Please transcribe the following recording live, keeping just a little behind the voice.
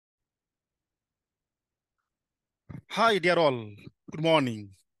Hi, dear all. Good morning.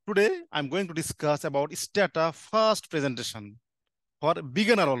 Today, I'm going to discuss about Stata first presentation for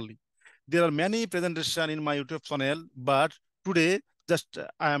beginner only. There are many presentation in my YouTube channel, but today, just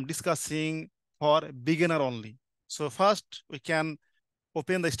I am discussing for beginner only. So first, we can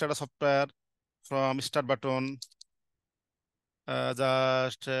open the Stata software from Start button.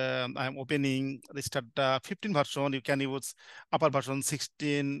 I'm opening the Stata 15 version. You can use upper version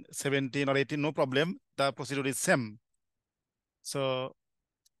 16, 17, or 18, no problem. The procedure is same. So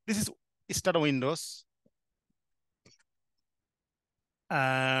this is Start Windows,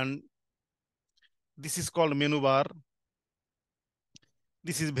 and this is called menu bar.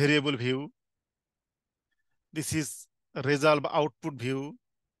 This is variable view. This is resolve output view.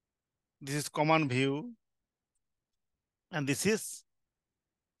 This is command view, and this is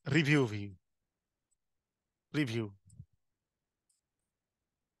review view. Review.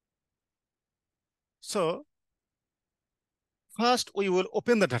 So first we will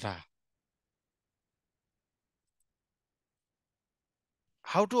open the data.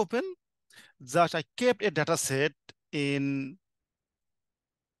 How to open? Just I kept a data set in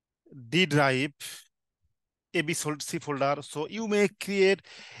D drive, ABC folder. So you may create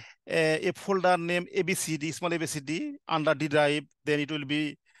a folder named ABCD, small ABCD under D drive. Then it will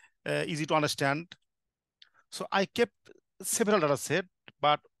be easy to understand. So I kept several data set,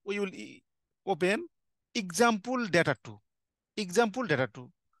 but we will open example data 2. Example data 2.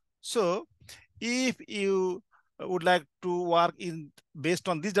 So if you would like to work in based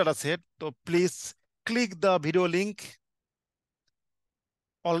on this data set, so please click the video link.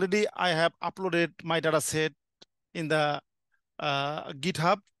 Already I have uploaded my data set in the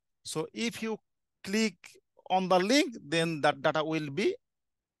GitHub. So if you click on the link, then that data will be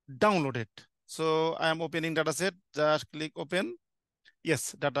downloaded. So I am opening data set, just click open.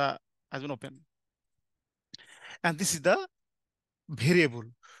 Yes, data has been opened. And this is the variable.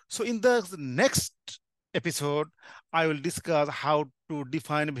 So in the next episode, I will discuss how to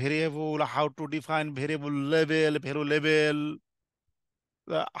define variable, how to define variable level,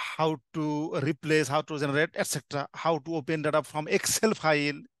 how to replace, how to generate, etc. How to open data from Excel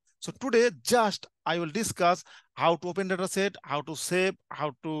file. So today, just I will discuss how to open data set, how to save,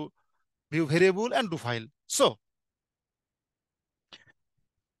 how to view variable and do file. So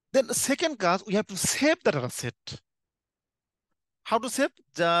then the second class, we have to save the data set. How to save?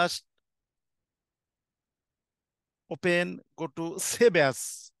 Just open, go to save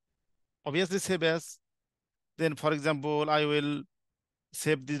as. Obviously save as. Then for example, I will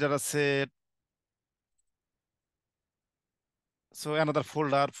save this data set. So another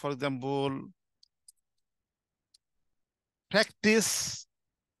folder, for example, practice,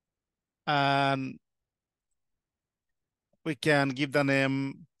 and we can give the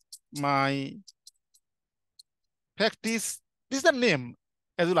name my practice. This is the name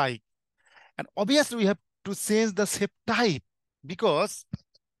as you like. And obviously we have to change the save type, because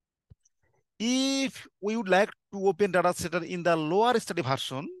if we would like to open data set in the lower study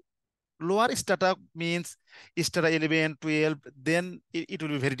version, lower stata means stata 11, 12, then it will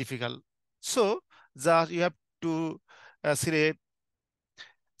be very difficult. So just you have to select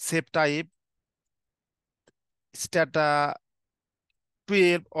save type stata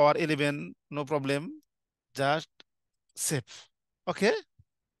 12 or 11, no problem, just save. Okay.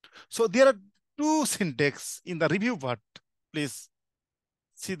 So there are two syntax in the review part. Please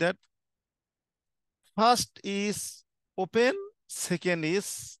see that. First is open, second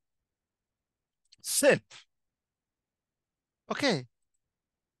is save. Okay.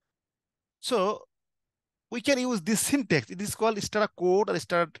 So we can use this syntax. It is called stata code or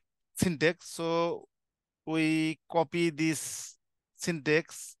stata syntax. So we copy this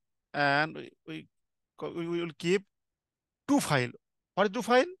syntax and we will keep do file. What is do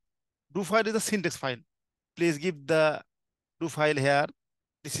file? Do file is the syntax file. Please give the do file here.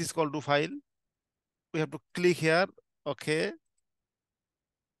 This is called do file. We have to click here. Okay.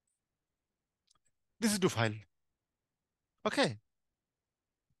 This is do file. Okay.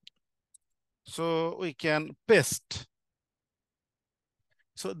 So we can paste.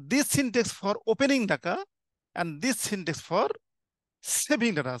 So this syntax for opening data and this syntax for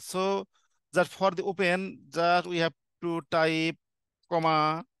saving data. So that for the open, that we have to type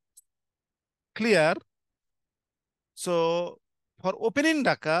comma clear. So for opening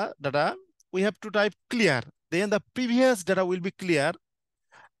data, we have to type clear. Then the previous data will be clear.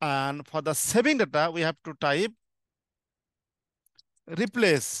 And for the saving data, we have to type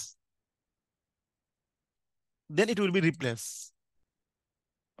replace. Then it will be replace.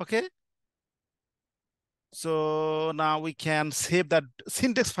 Okay. So now we can save that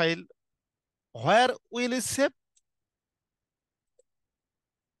syntax file. Where will it save?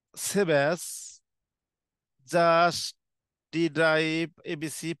 save as, just derive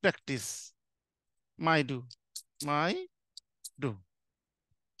ABC practice, my do.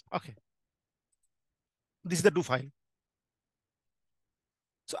 Okay, this is the do file.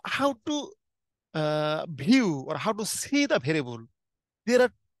 So how to view or how to see the variable? There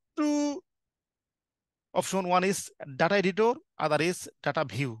are two options. One is data editor, other is data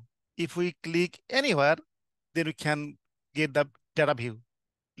view. If we click anywhere, then we can get the data view.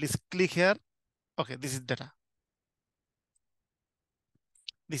 Please click here. Okay, this is data.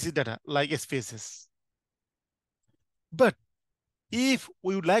 This is data like SPSS. But if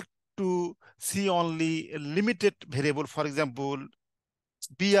we would like to see only a limited variable, for example,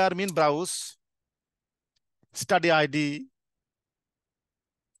 BR mean browse, study ID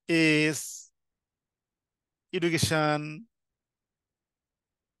is education,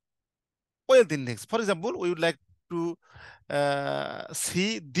 wealth index. For example, we would like to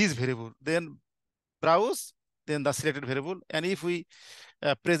see this variable, then browse, then the selected variable. And if we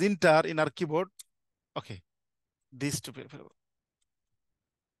press enter in our keyboard, okay, these two variables.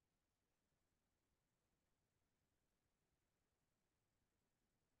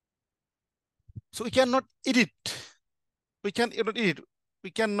 So we cannot edit. We can edit. We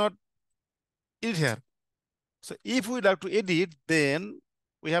cannot edit here. So if we like to edit, then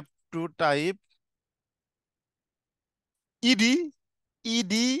we have to type ed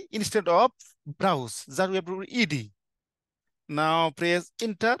instead of browse. That we have to ed. Now press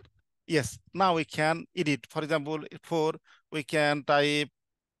enter. Yes, now we can edit. For example, we can type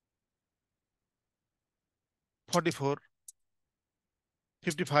 44,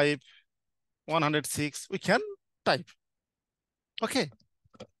 55, 106. We can type. Okay.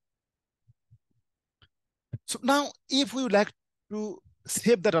 So now if we would like to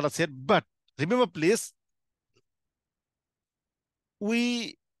save the data set, but remember please,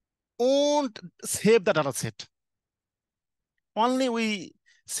 we won't save the data set. Only we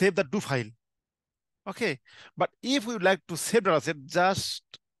save the do file. Okay. But if we would like to save data set, just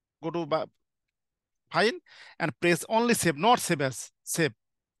go to file and press only save, not save as, save.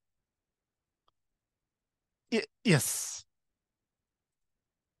 Yes.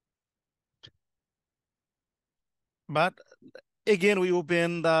 But again, we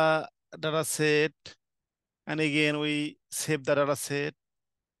open the data set and again we save the data set.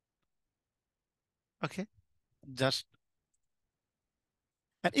 Okay. Just,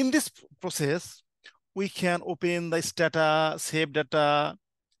 and in this process, we can open the Stata, save data,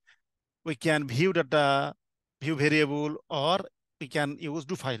 we can view data, view variable, or we can use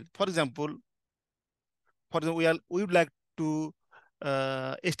do file. For example, we would like to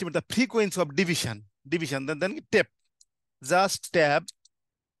estimate the frequency of division. Then tab, just tab,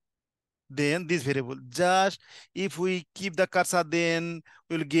 then this variable. Just if we keep the cursor, then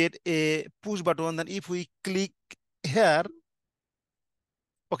we'll get a push button. Then if we click here,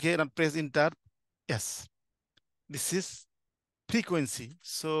 okay, and press enter, yes, this is frequency.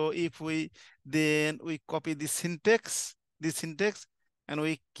 So if then we copy this syntax, and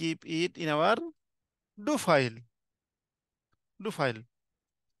we keep it in our do file.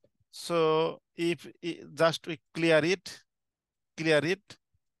 So if just we clear it,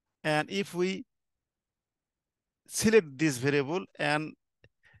 and if we select this variable, and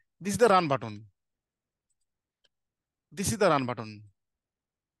this is the run button.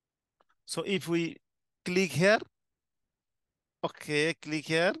 So if we click here, okay, click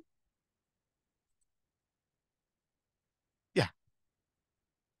here. Yeah.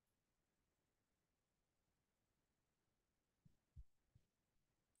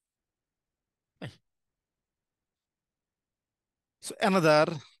 So another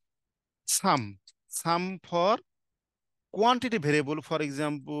sum for quantity variable, for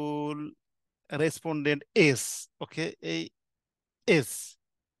example, respondent S, okay, a S.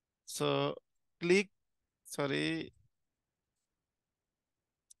 So click, sorry.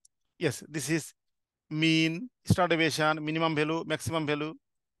 Yes, this is mean, standard deviation, minimum value, maximum value.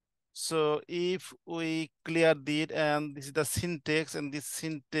 So if we clear it, and this is the syntax, and this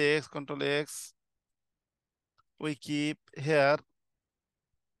syntax, Control X, we keep here,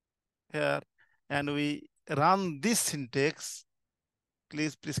 and we run this syntax.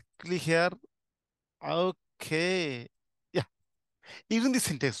 Please click here. Okay. Yeah, using this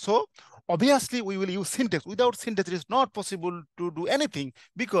syntax. So obviously we will use syntax. Without syntax, it is not possible to do anything,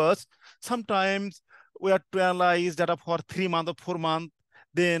 because sometimes we have to analyze data for 3 months or 4 months.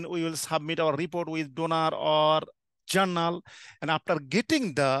 Then we will submit our report with donor or journal. And after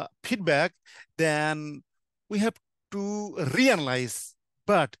getting the feedback, then we have to reanalyze.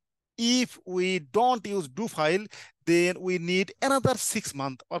 But if we don't use do file, then we need another 6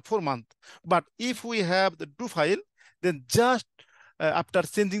 months or 4 months. But if we have the do file, then just after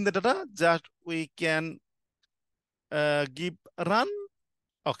changing the data, just we can give run.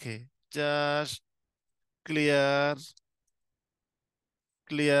 Okay, just clear,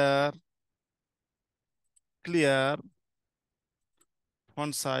 clear, clear.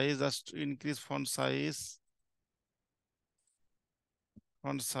 Font size, just increase font size.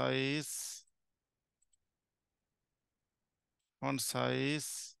 Font size. Font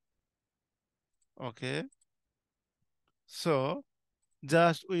size. Okay. So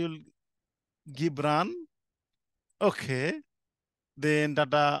just we will give run. Okay. Then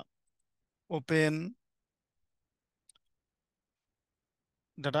data open.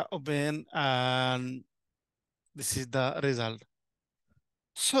 Data open, and this is the result.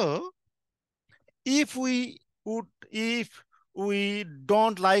 So if we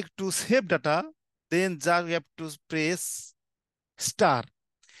don't like to save data, then just we have to press star.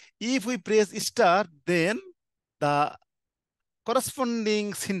 If we press star, then the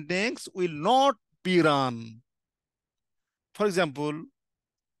corresponding syntax will not be run. For example,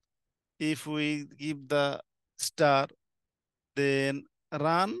 if we give the star, then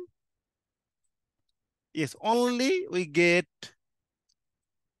run, yes, only we get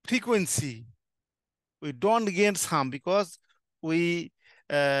frequency. We don't gain sum because we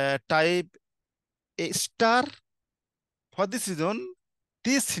type a star. For this reason,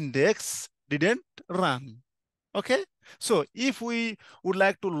 this index didn't run. Okay. So if we would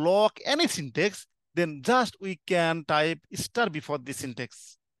like to lock any syntax, then just we can type star before this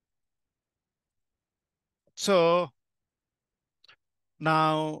syntax. So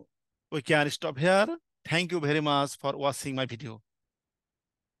now we can stop here. Thank you very much for watching my video.